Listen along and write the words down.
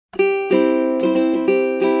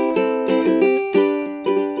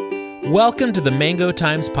Welcome to the Mango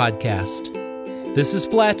Times Podcast. This is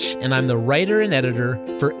Fletch, and I'm the writer and editor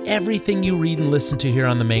for everything you read and listen to here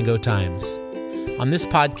on the Mango Times. On this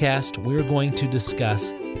podcast, we're going to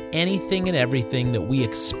discuss anything and everything that we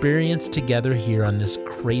experience together here on this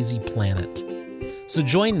crazy planet. So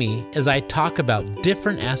join me as I talk about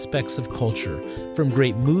different aspects of culture, from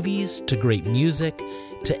great movies to great music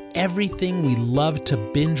to everything we love to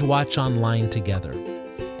binge watch online together.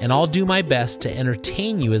 And I'll do my best to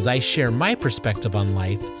entertain you as I share my perspective on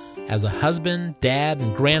life as a husband, dad,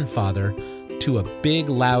 and grandfather to a big,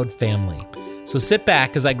 loud family. So sit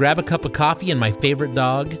back as I grab a cup of coffee and my favorite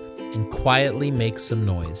dog and quietly make some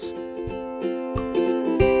noise.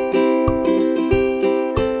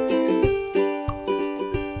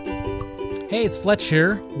 Hey, it's Fletch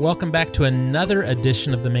here. Welcome back to another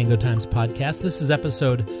edition of the Mango Times Podcast. This is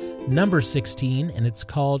episode number 16, and it's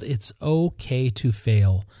called It's Okay to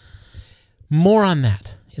Fail. More on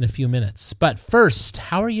that in a few minutes. But first,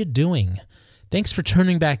 how are you doing? Thanks for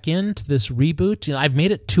tuning back in to this reboot. I've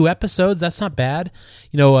made it 2 episodes. That's not bad.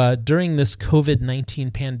 During this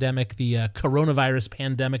COVID-19 pandemic, the coronavirus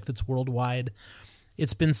pandemic that's worldwide,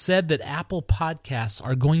 it's been said that Apple Podcasts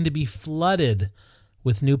are going to be flooded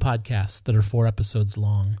with new podcasts that are 4 episodes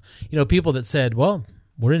long. People that said, well,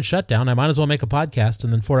 we're in shutdown, I might as well make a podcast,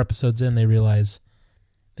 and then 4 episodes in, they realize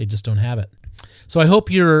they just don't have it. So I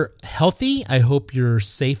hope you're healthy. I hope you're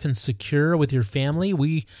safe and secure with your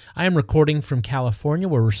family. I am recording from California,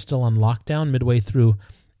 where we're still on lockdown midway through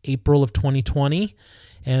April of 2020.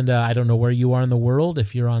 And I don't know where you are in the world,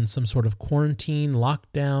 if you're on some sort of quarantine,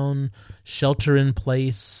 lockdown, shelter in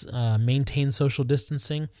place, maintain social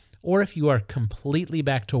distancing, or if you are completely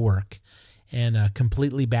back to work and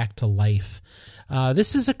completely back to life.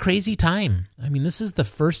 This is a crazy time. I mean, this is the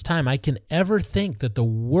first time I can ever think that the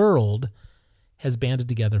world has banded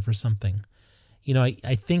together for something.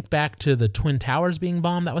 I think back to the Twin Towers being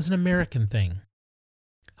bombed. That was an American thing.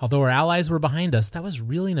 Although our allies were behind us, that was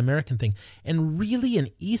really an American thing, and really an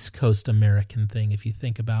East Coast American thing, if you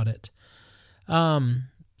think about it.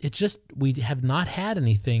 We have not had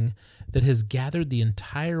anything that has gathered the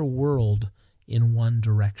entire world in one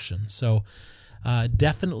direction. So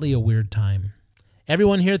definitely a weird time.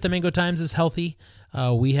 Everyone here at the Mango Times is healthy.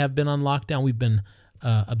 We have been on lockdown. We've been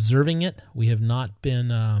observing it. We have not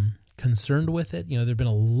been concerned with it. There have been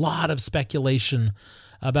a lot of speculation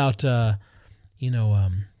about,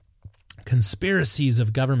 conspiracies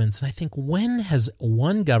of governments. And I think, when has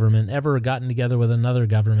one government ever gotten together with another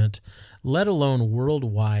government, let alone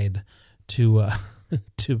worldwide, to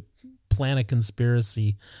plan a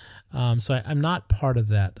conspiracy? So I'm not part of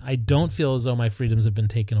that. I don't feel as though my freedoms have been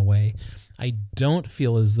taken away. I don't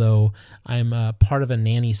feel as though I'm part of a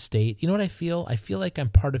nanny state. You know what I feel? I feel like I'm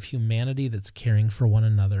part of humanity that's caring for one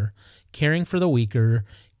another, caring for the weaker,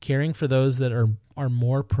 caring for those that are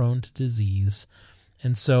more prone to disease.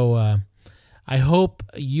 And so I hope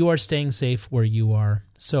you are staying safe where you are.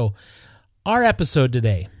 So our episode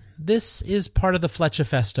today, this is part of the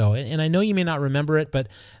Fletchifesto, and I know you may not remember it, but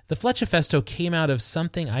the Fletchifesto came out of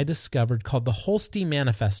something I discovered called the Holstein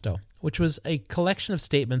Manifesto, which was a collection of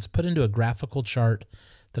statements put into a graphical chart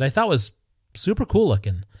that I thought was super cool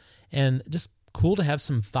looking, and just cool to have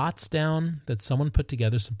some thoughts down that someone put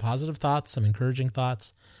together, some positive thoughts, some encouraging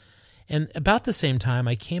thoughts. And about the same time,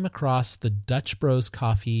 I came across the Dutch Bros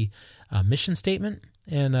Coffee mission statement.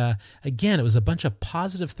 And again, it was a bunch of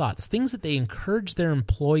positive thoughts, things that they encourage their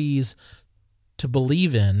employees to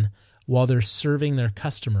believe in while they're serving their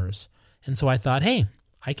customers. And so I thought, hey,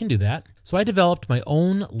 I can do that. So I developed my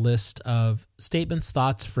own list of statements,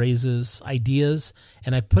 thoughts, phrases, ideas,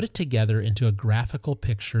 and I put it together into a graphical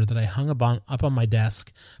picture that I hung up on my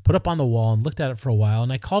desk, put up on the wall, and looked at it for a while,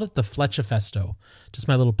 and I called it the Fletchifesto, just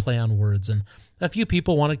my little play on words. And a few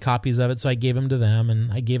people wanted copies of it, so I gave them to them,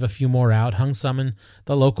 and I gave a few more out, hung some in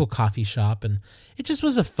the local coffee shop, and it just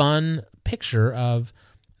was a fun picture of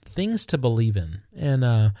things to believe in. And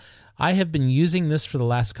I have been using this for the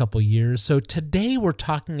last couple years. So today we're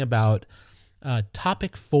talking about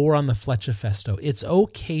topic 4 on the Fletchifesto. It's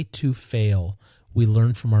okay to fail. We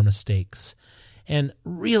learn from our mistakes. And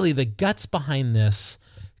really, the guts behind this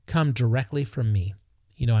come directly from me.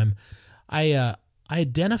 I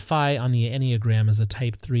identify on the Enneagram as a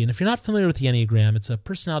type 3. And if you're not familiar with the Enneagram, it's a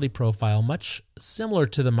personality profile much similar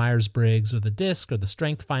to the Myers-Briggs or the DISC or the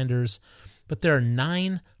Strength Finders. But there are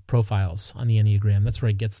 9 profiles on the Enneagram. That's where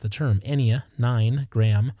it gets the term Ennea, 9,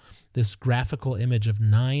 gram, this graphical image of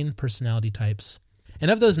 9 personality types. And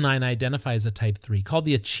of those 9, I identify as a type 3, called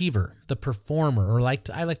the achiever, the performer, or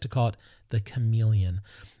I like to call it the chameleon.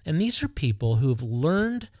 And these are people who have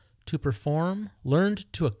learned to perform,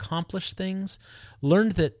 learned to accomplish things,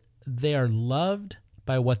 learned that they are loved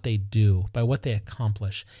by what they do, by what they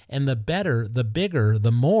accomplish. And the better, the bigger,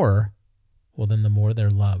 the more, well, then the more they're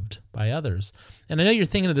loved by others. And I know you're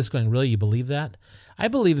thinking of this going, really, you believe that? I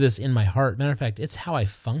believe this in my heart. Matter of fact, it's how I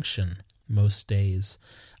function most days.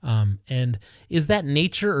 And is that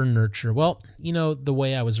nature or nurture? Well, the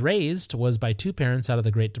way I was raised was by two parents out of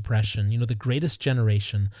the Great Depression, the greatest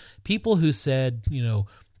generation. People who said,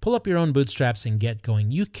 pull up your own bootstraps and get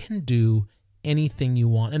going. You can do anything you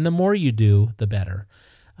want. And the more you do, the better.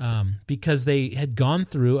 Because they had gone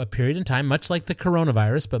through a period in time, much like the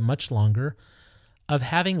coronavirus, but much longer, of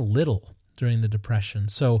having little during the Depression.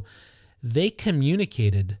 So they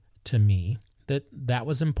communicated to me that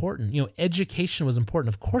was important. Education was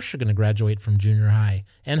important. Of course, you're going to graduate from junior high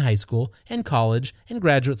and high school and college and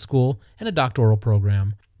graduate school and a doctoral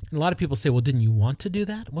program. And a lot of people say, well, didn't you want to do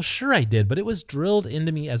that? Well, sure I did, but it was drilled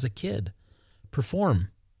into me as a kid. Perform,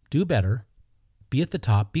 do better, be at the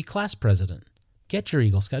top, be class president, get your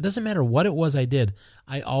Eagle Scout. It doesn't matter what it was I did.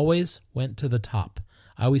 I always went to the top.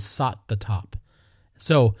 I always sought the top.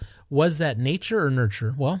 So was that nature or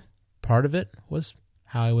nurture? Well, part of it was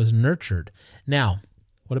how I was nurtured. Now,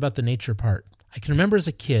 what about the nature part? I can remember as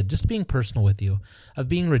a kid, just being personal with you, of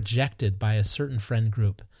being rejected by a certain friend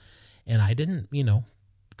group. And I didn't,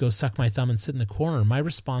 go suck my thumb and sit in the corner. My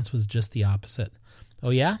response was just the opposite. Oh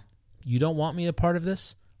yeah? You don't want me a part of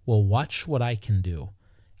this? Well, watch what I can do.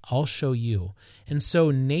 I'll show you. And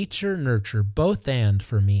so nature, nurture, both and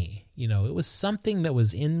for me. It was something that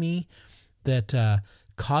was in me that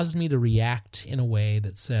caused me to react in a way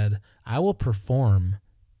that said, I will perform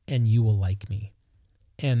and you will like me.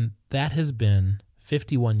 And that has been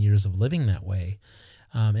 51 years of living that way.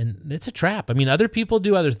 And it's a trap. I mean, other people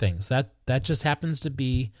do other things. That just happens to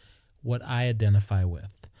be what I identify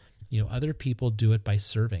with. Other people do it by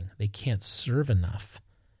serving. They can't serve enough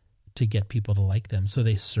to get people to like them. So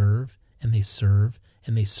they serve and they serve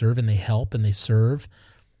and they serve and they help and they serve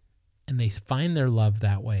and they find their love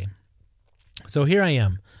that way. So here I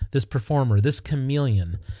am, this performer, this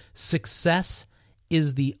chameleon. Success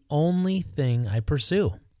is the only thing I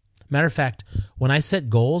pursue. Matter of fact, when I set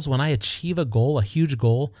goals, when I achieve a goal, a huge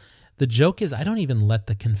goal, the joke is I don't even let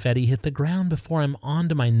the confetti hit the ground before I'm on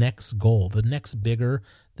to my next goal, the next bigger,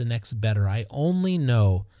 the next better. I only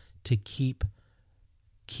know to keep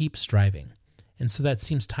striving. And so that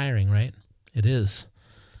seems tiring, right? It is.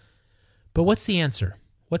 But what's the answer?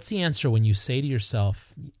 What's the answer when you say to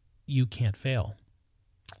yourself, you can't fail?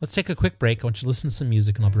 Let's take a quick break. I want you to listen to some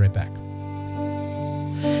music and I'll be right back.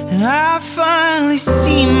 And I finally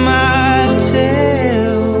see myself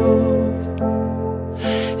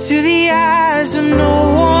through the eyes of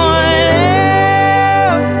no one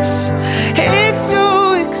else. It's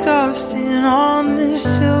so exhausting on this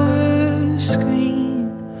silver screen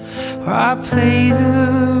where I play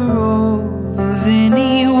the role of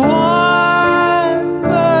anyone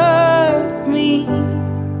but me.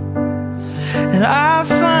 And I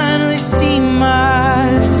finally see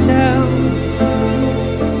myself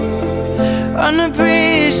on a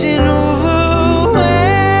bridge and overwhelmed,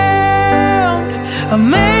 a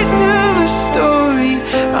mess of a story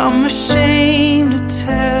I'm ashamed to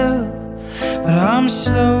tell, but I'm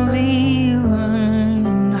slowly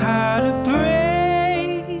learning how to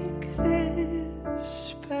break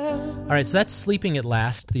this spell. All right, so that's Sleeping at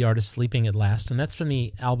Last, the artist Sleeping at Last, and that's from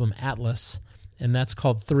the album Atlas, and that's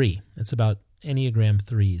called 3. It's about Enneagram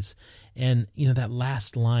 3s. And, that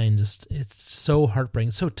last line, it's so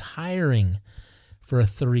heartbreaking, so tiring for a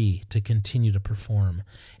 3 to continue to perform.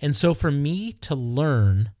 And so for me to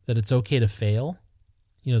learn that it's okay to fail,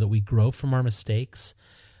 that we grow from our mistakes,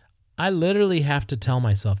 I literally have to tell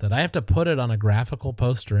myself that. I have to put it on a graphical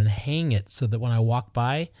poster and hang it so that when I walk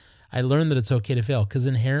by, I learn that it's okay to fail, because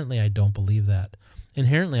inherently I don't believe that.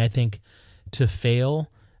 Inherently, I think to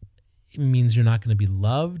fail means you're not going to be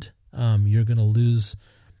loved. You're going to lose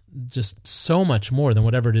just so much more than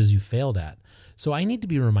whatever it is you failed at. So I need to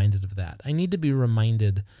be reminded of that. I need to be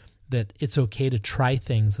reminded that it's okay to try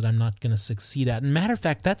things that I'm not going to succeed at. And matter of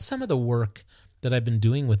fact, that's some of the work that I've been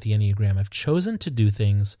doing with the Enneagram. I've chosen to do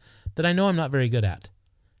things that I know I'm not very good at.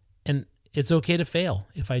 And it's okay to fail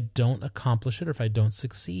if I don't accomplish it or if I don't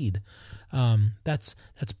succeed. That's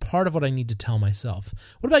part of what I need to tell myself.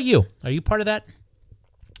 What about you? Are you part of that?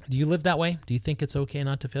 Do you live that way? Do you think it's okay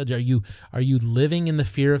not to fail? Are you living in the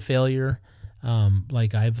fear of failure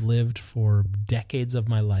like I've lived for decades of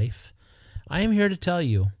my life? I am here to tell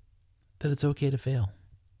you that it's okay to fail,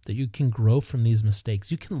 that you can grow from these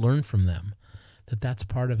mistakes. You can learn from them, that's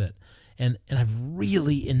part of it. And I've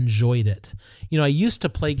really enjoyed it. I used to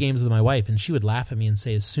play games with my wife, and she would laugh at me and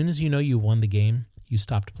say, as soon as you know you won the game, you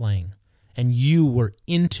stopped playing. and you were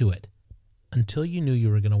into it until you knew you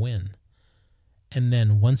were going to win. And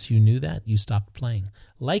then once you knew that, you stopped playing.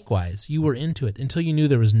 Likewise, you were into it until you knew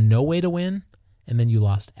there was no way to win, and then you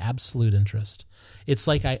lost absolute interest. It's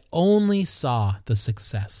like I only saw the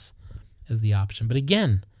success as the option. But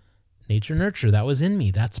again, nature nurture, that was in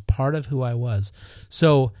me. That's part of who I was.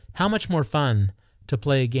 So how much more fun to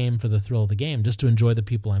play a game for the thrill of the game, just to enjoy the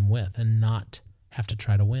people I'm with and not have to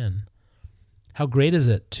try to win. How great is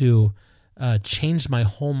it to change my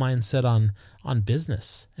whole mindset on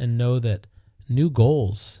business and know that new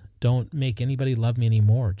goals don't make anybody love me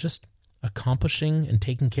anymore. Just accomplishing and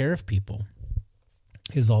taking care of people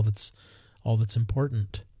is all that's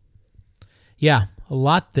important. Yeah, a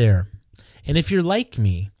lot there. And if you're like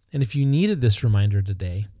me, and if you needed this reminder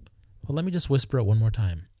today, well, let me just whisper it one more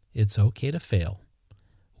time. It's okay to fail.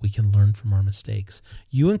 We can learn from our mistakes.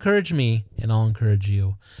 You encourage me, and I'll encourage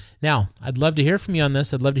you. Now, I'd love to hear from you on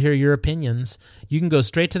this. I'd love to hear your opinions. You can go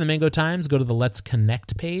straight to the Mango Times, go to the Let's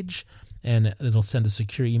Connect page, and it'll send a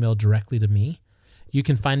secure email directly to me. You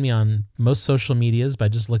can find me on most social medias by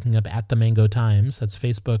just looking up at the Mango Times. That's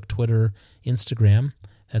Facebook, Twitter, Instagram.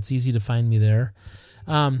 That's easy to find me there.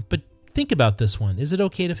 But think about this one. Is it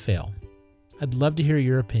okay to fail? I'd love to hear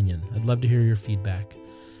your opinion. I'd love to hear your feedback.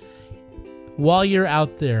 While you're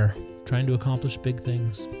out there trying to accomplish big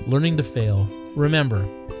things, learning to fail, remember,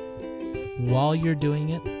 while you're doing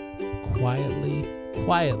it,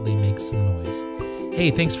 quietly make some noise.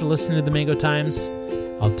 Hey, thanks for listening to the Mango Times.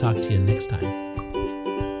 I'll talk to you next time.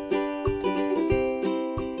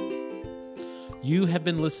 You have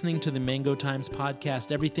been listening to the Mango Times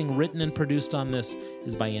podcast. Everything written and produced on this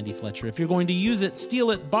is by Andy Fletcher. If you're going to use it,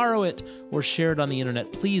 steal it, borrow it, or share it on the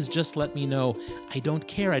internet, please just let me know. I don't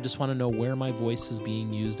care. I just want to know where my voice is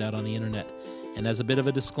being used out on the internet. And as a bit of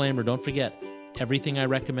a disclaimer, don't forget, everything I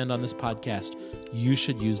recommend on this podcast, you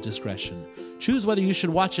should use discretion. Choose whether you should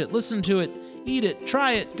watch it, listen to it, eat it,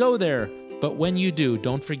 try it, go there. But when you do,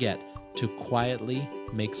 don't forget to quietly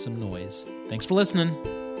make some noise. Thanks for listening.